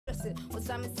What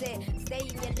Simon said, stay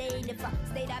in your lane. If I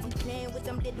stayed, I'd be playing with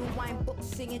them little wine books,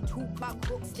 singing Tupac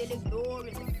books, still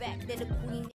ignoring the fact that the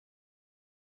Queen.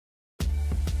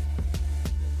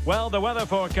 Well, the weather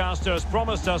forecasters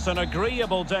promised us an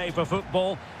agreeable day for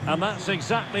football, and that's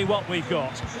exactly what we've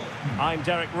got. I'm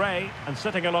Derek Ray, and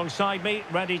sitting alongside me,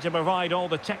 ready to provide all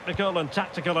the technical and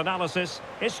tactical analysis,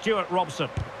 is Stuart Robson.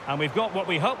 And we've got what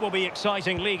we hope will be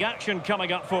exciting league action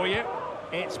coming up for you.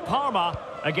 It's Parma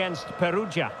against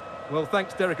Perugia. Well,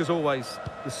 thanks, Derek, as always.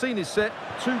 The scene is set,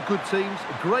 two good teams,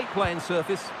 a great playing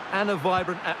surface, and a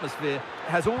vibrant atmosphere. It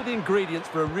has all the ingredients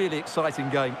for a really exciting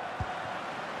game.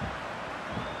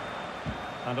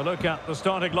 And a look at the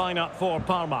starting lineup for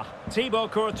Parma.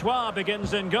 Thibaut Courtois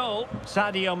begins in goal.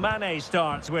 Sadio Mane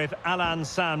starts with Alain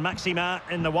Saint-Maximin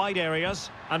in the wide areas.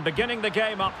 And beginning the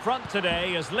game up front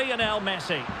today is Lionel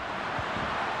Messi.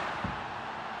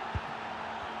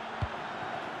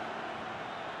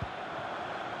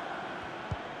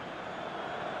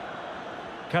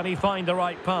 Can he find the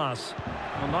right pass?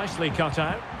 Well, nicely cut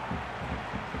out.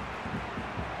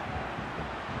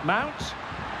 Mount.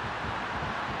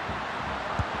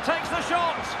 Takes the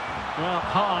shot. Well,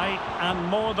 high and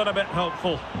more than a bit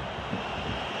hopeful.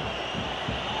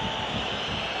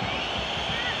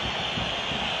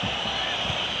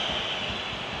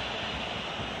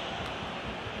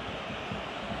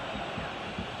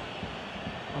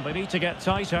 Well, they need to get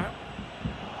tighter.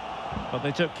 But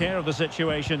they took care of the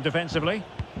situation defensively.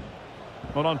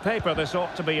 Well, on paper, this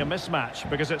ought to be a mismatch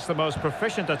because it's the most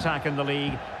proficient attack in the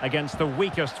league against the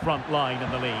weakest front line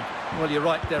in the league. Well, you're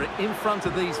right, Derek. In front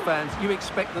of these fans, you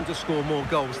expect them to score more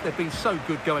goals. They've been so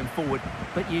good going forward.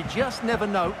 But you just never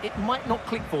know. It might not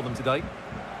click for them today.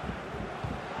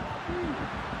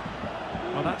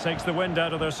 Well, that takes the wind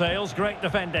out of their sails. Great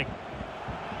defending.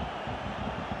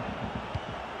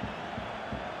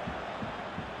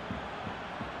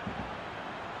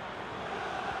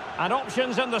 And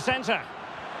options in the centre.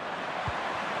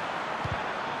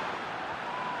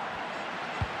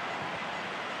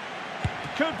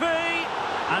 Could be,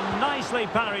 and nicely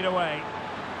parried away.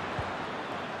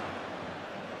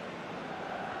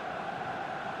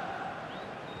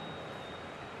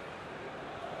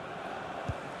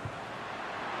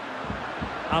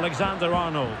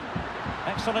 Alexander-Arnold.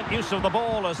 Excellent use of the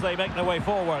ball as they make their way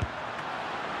forward.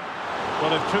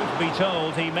 Well, if truth be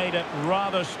told, he made it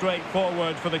rather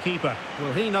straightforward for the keeper.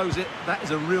 Well, he knows it. That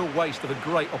is a real waste of a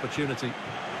great opportunity.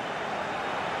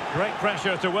 Great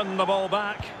pressure to win the ball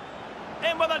back.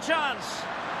 In with a chance.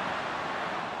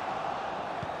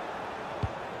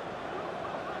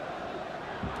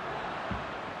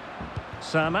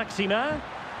 Saint-Maximin.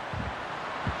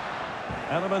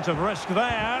 Element of risk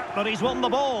there, but he's won the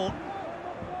ball.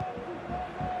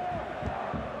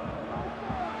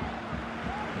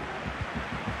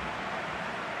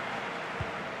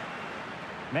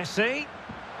 Messi.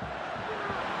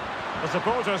 The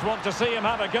supporters want to see him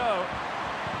have a go.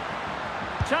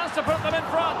 Chance to put them in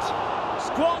front.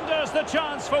 Squanders the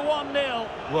chance for 1-0.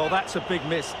 Well, that's a big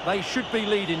miss. They should be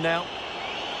leading now.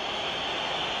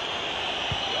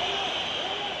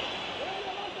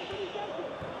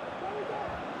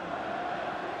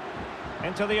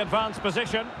 Into the advanced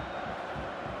position.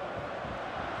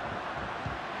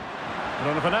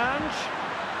 Bruno Fernandes.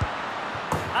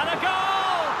 And a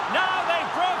goal! Now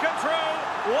they've broken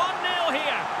through. 1-0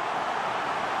 here.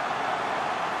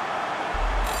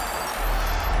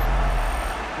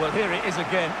 Well, here it is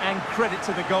again, and credit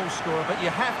to the goal scorer, but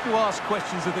you have to ask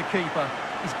questions of the keeper.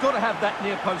 He's got to have that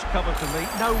near post cover for me.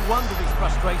 No wonder he's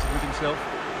frustrated with himself.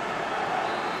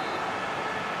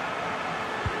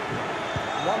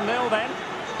 1-0 then.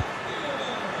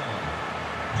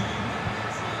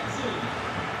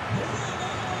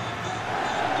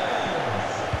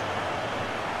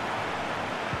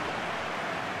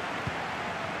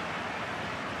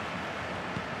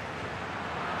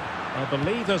 I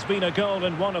believe there's been a goal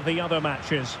in one of the other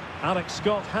matches. Alex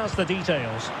Scott has the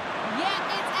details.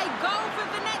 Yeah, it's a goal for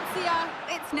Venezia.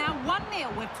 It's now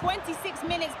 1-0 with 26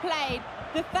 minutes played.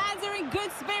 The fans are in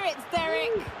good spirits,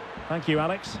 Derek. Thank you,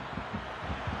 Alex.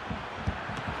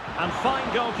 And fine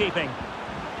goalkeeping.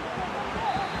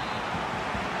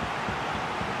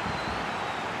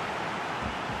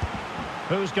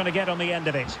 Who's going to get on the end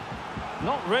of it?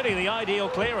 Not really the ideal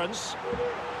clearance.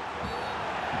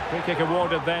 Free kick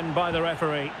awarded then by the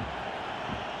referee.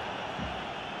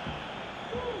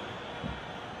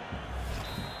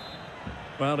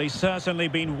 Well, he's certainly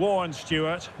been warned,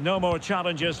 Stuart. No more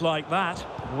challenges like that.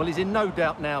 Well, he's in no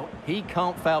doubt now. He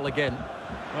can't foul again.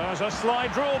 There's a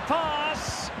slide rule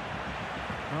pass.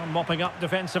 Well, mopping up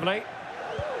defensively.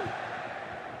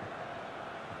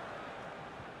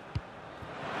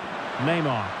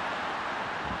 Neymar.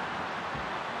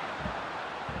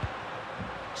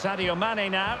 Sadio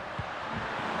Mane now.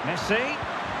 Messi.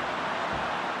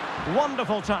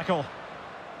 Wonderful tackle.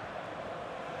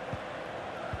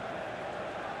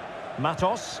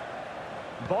 Matos.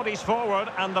 Bodies forward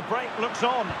and the break looks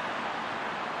on.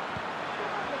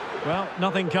 Well,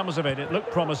 nothing comes of it. It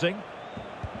looked promising.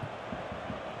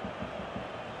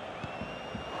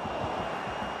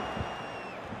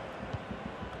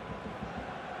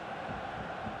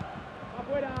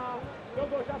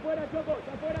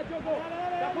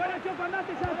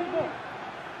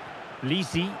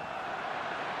 Lisi.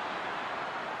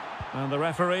 And the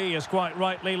referee is quite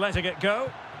rightly letting it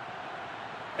go.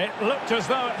 It looked as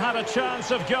though it had a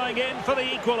chance of going in for the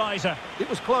equaliser. It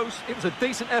was close, it was a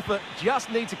decent effort, just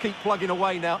need to keep plugging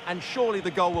away now, and surely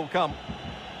the goal will come.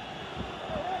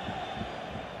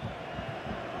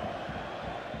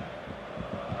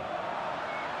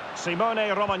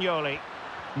 Simone Romagnoli.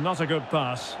 Not a good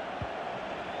pass.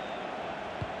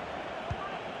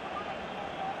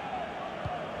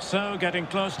 So, getting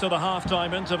close to the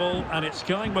half-time interval, and it's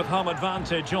going with home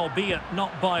advantage, albeit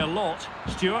not by a lot.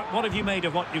 Stuart, what have you made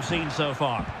of what you've seen so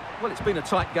far? Well, it's been a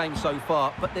tight game so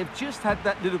far, but they've just had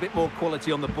that little bit more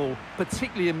quality on the ball,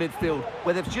 particularly in midfield,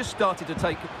 where they've just started to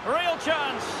take... Real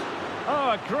chance!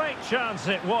 Oh, a great chance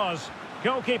it was.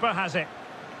 Goalkeeper has it.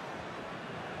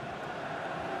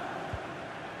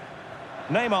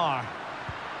 Neymar.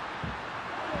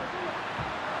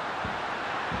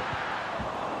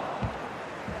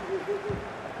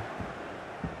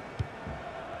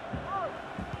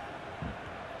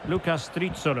 Lucas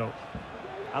Strizzolo.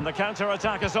 And the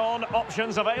counter-attack is on,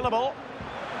 options available.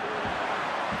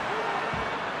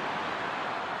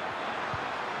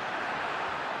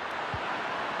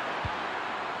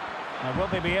 Now, will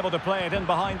they be able to play it in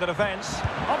behind the defence?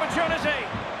 Opportunity!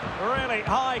 Really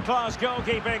high-class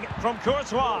goalkeeping from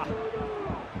Courtois.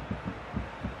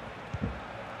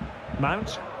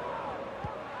 Mount.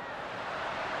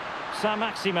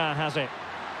 Saint-Maximin has it.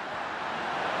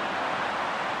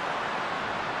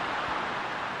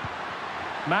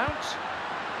 Mount,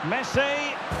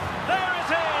 Messi, there it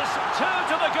is, 2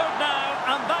 to the good now,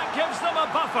 and that gives them a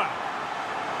buffer.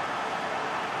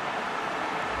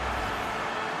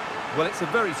 Well, it's a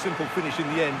very simple finish in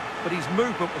the end, but his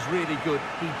movement was really good.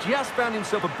 He just found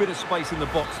himself a bit of space in the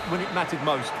box when it mattered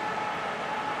most.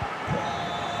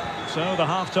 So the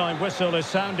half-time whistle is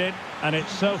sounded, and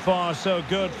it's so far so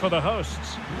good for the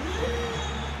hosts.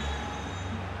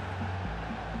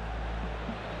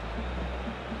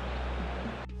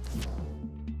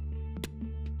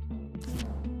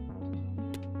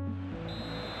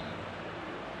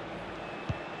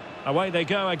 Away they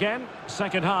go again.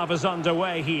 Second half is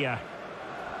underway here.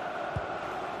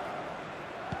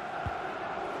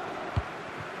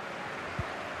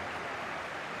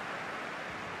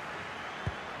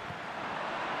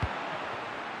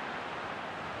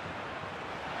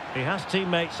 He has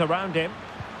teammates around him.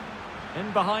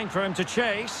 In behind for him to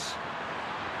chase.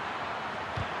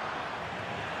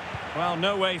 Well,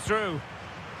 no way through.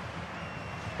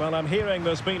 Well, I'm hearing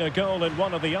there's been a goal in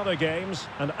one of the other games,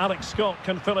 and Alex Scott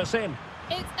can fill us in.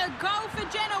 It's a goal for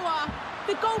Genoa.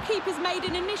 The goalkeeper's made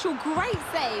an initial great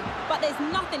save, but there's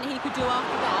nothing he could do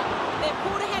after that. They're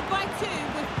pulled ahead by 2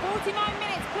 with 49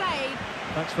 minutes played.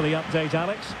 Thanks for the update,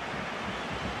 Alex.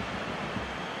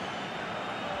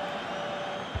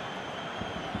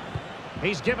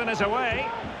 He's given us away.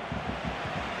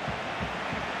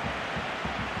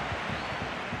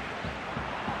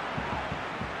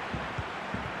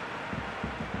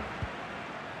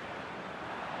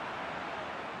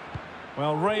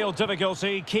 Well, real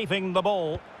difficulty keeping the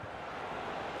ball.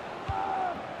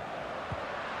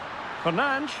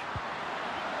 Fernandes.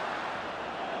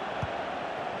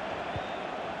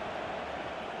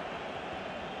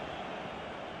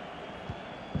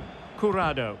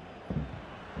 Curado.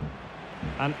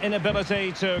 An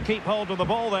inability to keep hold of the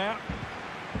ball there.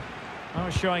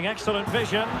 Oh, showing excellent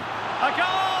vision. A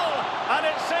goal! And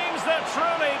it seems they're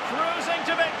truly cruising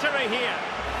to victory here.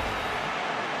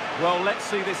 Well, let's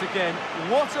see this again.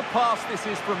 What a pass this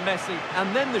is from Messi.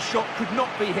 And then the shot could not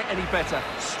be hit any better.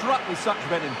 Struck with such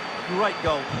venom. Great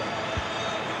goal.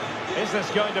 Is this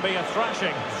going to be a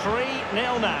thrashing?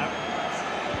 3-0 now.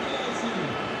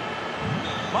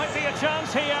 Might be a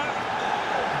chance here.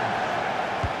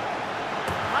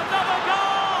 Another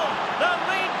goal! The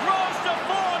lead grows to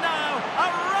 4 now. A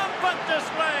rampant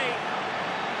display.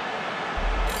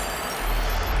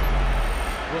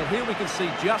 Well, here we can see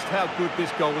just how good this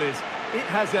goal is. It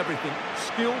has everything.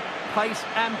 Skill, pace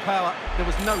and power. There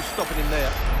was no stopping him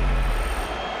there.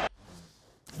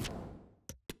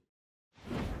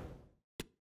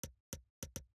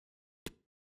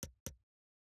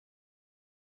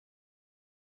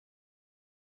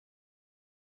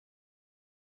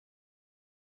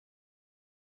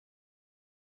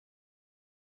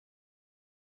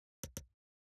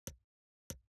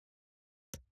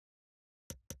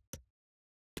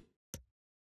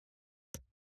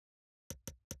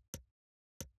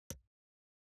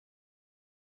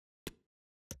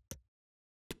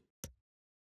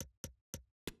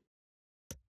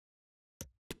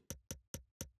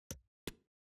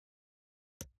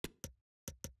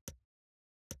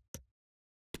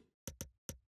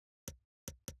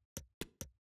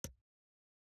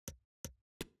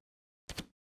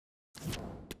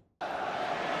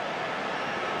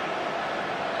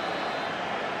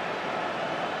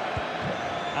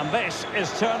 And this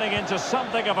is turning into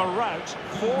something of a rout.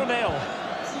 4-0.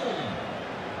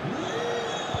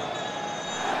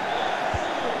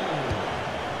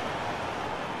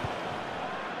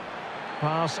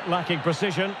 Pass lacking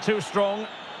precision, too strong.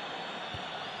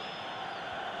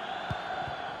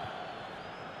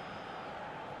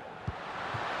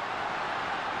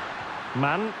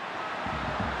 Mann.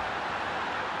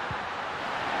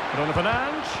 Bruno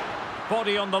Fernandes.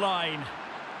 Body on the line.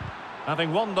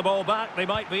 Having won the ball back, they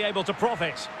might be able to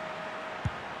profit.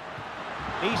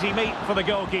 Easy meat for the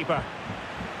goalkeeper.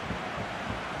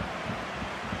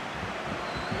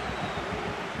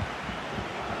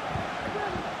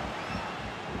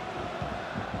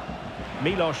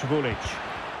 Milos Vulic.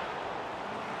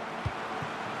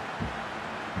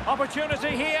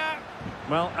 Opportunity here.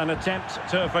 Well, an attempt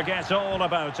to forget all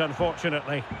about,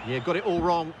 unfortunately. Yeah, got it all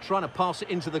wrong. Trying to pass it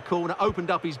into the corner, opened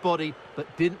up his body, but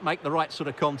didn't make the right sort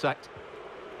of contact.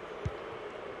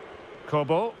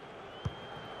 Kobo.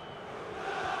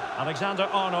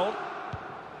 Alexander-Arnold.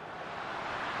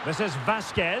 This is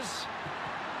Vasquez.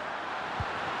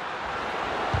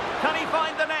 Can he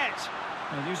find the net?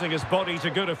 And using his body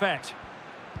to good effect.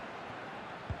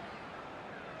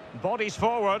 Bodies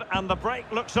forward and the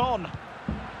break looks on.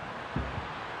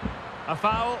 A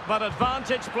foul, but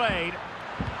advantage played.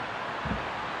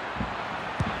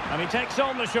 And he takes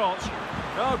on the shot.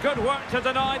 Oh, good work to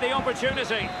deny the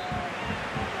opportunity.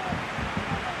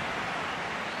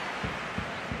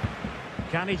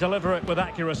 Can he deliver it with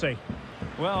accuracy?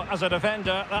 Well, as a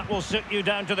defender, that will sit you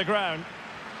down to the ground.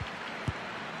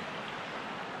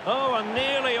 Oh, and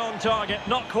nearly on target.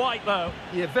 Not quite, though.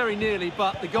 Yeah, very nearly,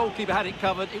 but the goalkeeper had it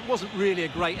covered. It wasn't really a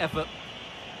great effort.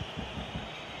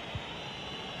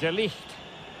 De Ligt.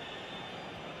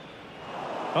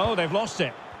 Oh, they've lost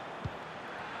it.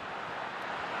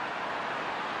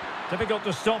 Difficult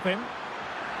to stop him.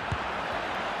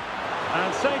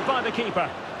 And saved by the keeper.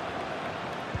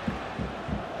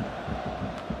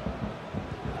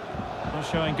 Well,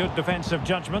 showing good defensive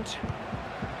judgment.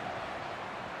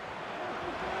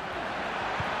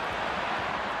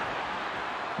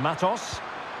 Matos.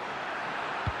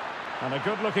 And a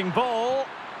good-looking ball.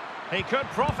 He could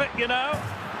profit, you know.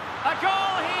 A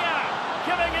goal here,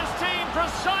 giving his team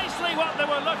precisely what they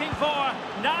were looking for.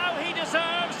 Now he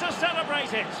deserves to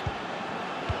celebrate it.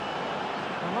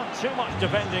 Well, not too much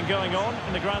defending going on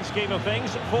in the grand scheme of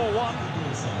things. 4-1.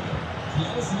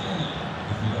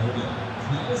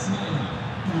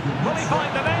 Will he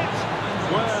find the net?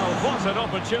 Well, what an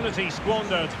opportunity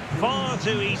squandered. Far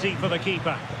too easy for the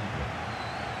keeper.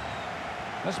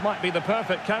 This might be the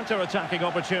perfect counter-attacking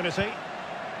opportunity.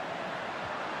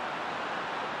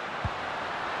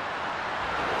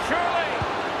 Surely!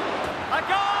 A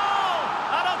goal!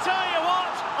 And I'll tell you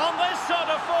what, on this sort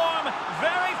of form,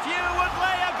 very few would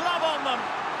lay a glove on them.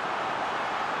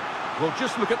 Well,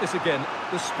 just look at this again.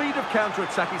 The speed of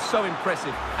counter-attack is so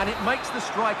impressive, and it makes the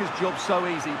striker's job so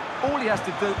easy. All he has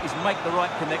to do is make the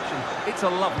right connection. It's a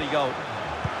lovely goal.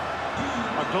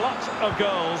 A glut of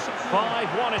goals.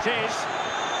 5-1 it is.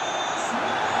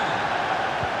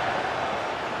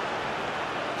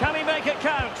 Can he make it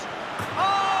count?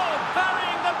 Oh,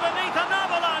 burying them beneath an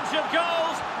avalanche of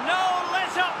goals. No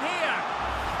let up here.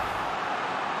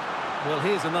 Well,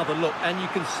 here's another look, and you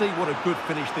can see what a good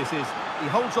finish this is. He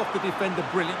holds off the defender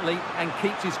brilliantly and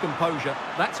keeps his composure.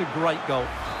 That's a great goal.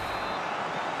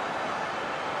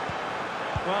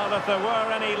 Well, if there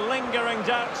were any lingering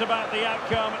doubts about the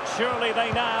outcome, surely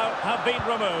they now have been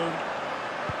removed.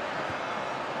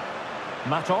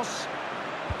 Matos.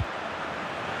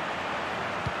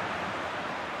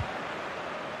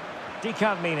 Di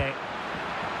Carmine.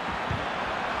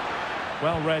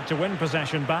 Well read to win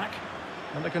possession back.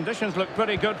 And the conditions look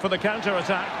pretty good for the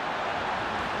counter-attack.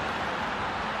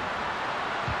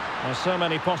 There's so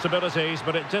many possibilities,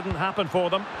 but it didn't happen for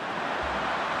them.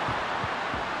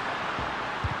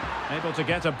 Able to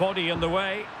get a body in the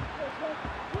way.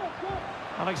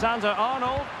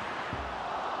 Alexander-Arnold.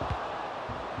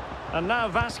 And now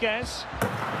Vasquez.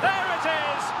 There it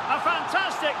is! A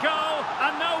fantastic goal,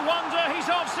 and no wonder he's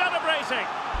off celebrating.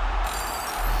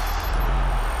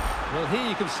 Well, here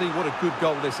you can see what a good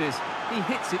goal this is. He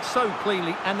hits it so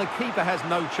cleanly, and the keeper has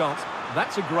no chance.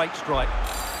 That's a great strike.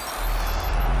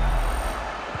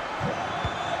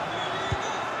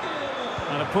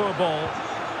 And a poor ball.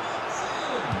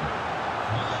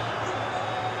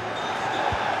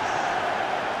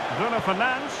 Bruno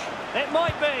Fernandes. It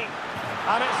might be.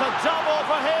 And it's a double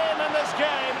for him in this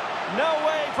game. No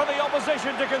way for the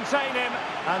opposition to contain him.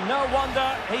 And no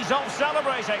wonder he's off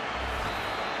celebrating.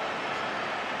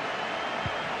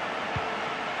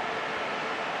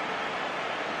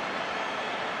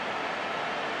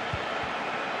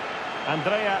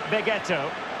 Andrea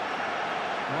Beghetto.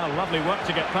 Well, lovely work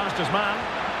to get past his man.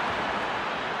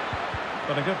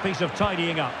 But a good piece of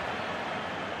tidying up.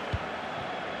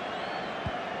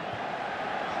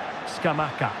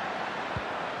 Scamacca.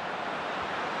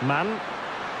 Man.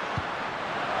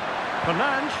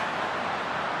 Fernandes.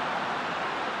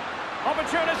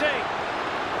 Opportunity.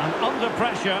 And under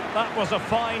pressure, that was a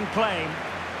fine claim.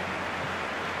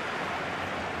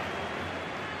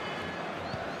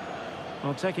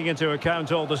 Well, taking into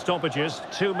account all the stoppages,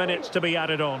 2 minutes to be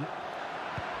added on.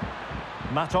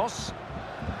 Matos.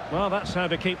 Well, that's how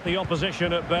to keep the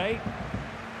opposition at bay.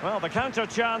 Well, the counter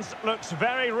chance looks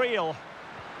very real.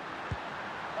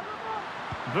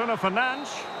 Bruno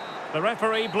Fernandes. The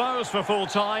referee blows for full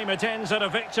time. It ends at a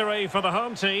victory for the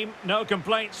home team. No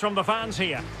complaints from the fans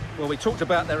here. Well, we talked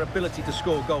about their ability to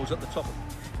score goals at the top of...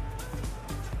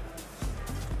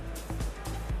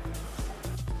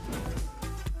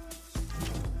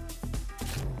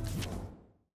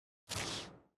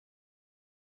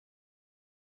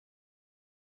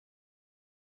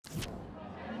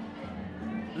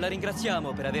 La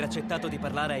ringraziamo per aver accettato di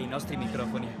parlare ai nostri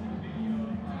microfoni.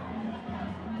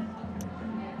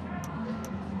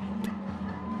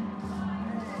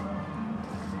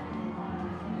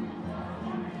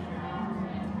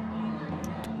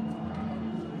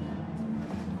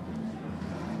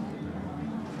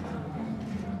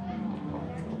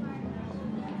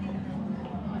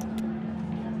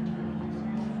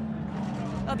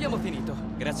 Abbiamo finito.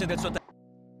 Grazie del suo tempo.